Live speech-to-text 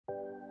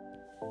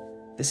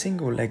The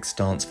single leg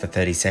stance for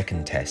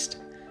 30-second test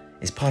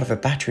is part of a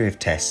battery of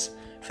tests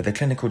for the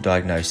clinical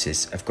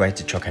diagnosis of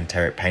greater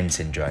trochanteric pain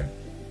syndrome.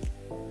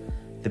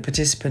 The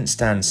participant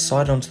stands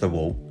side onto the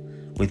wall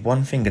with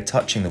one finger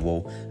touching the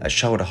wall at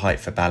shoulder height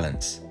for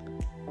balance.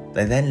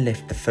 They then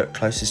lift the foot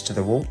closest to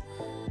the wall,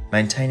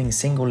 maintaining a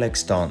single leg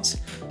stance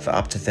for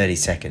up to 30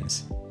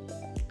 seconds.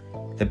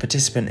 The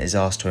participant is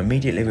asked to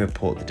immediately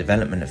report the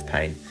development of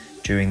pain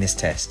during this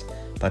test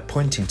by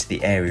pointing to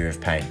the area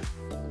of pain.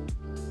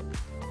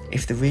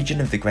 If the region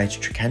of the greater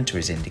trochanter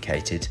is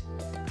indicated,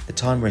 the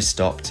timer is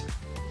stopped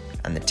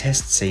and the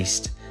test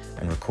ceased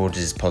and recorded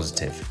as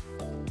positive.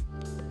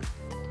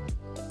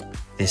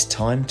 This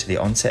time to the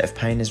onset of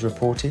pain is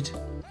reported,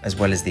 as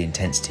well as the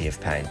intensity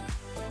of pain.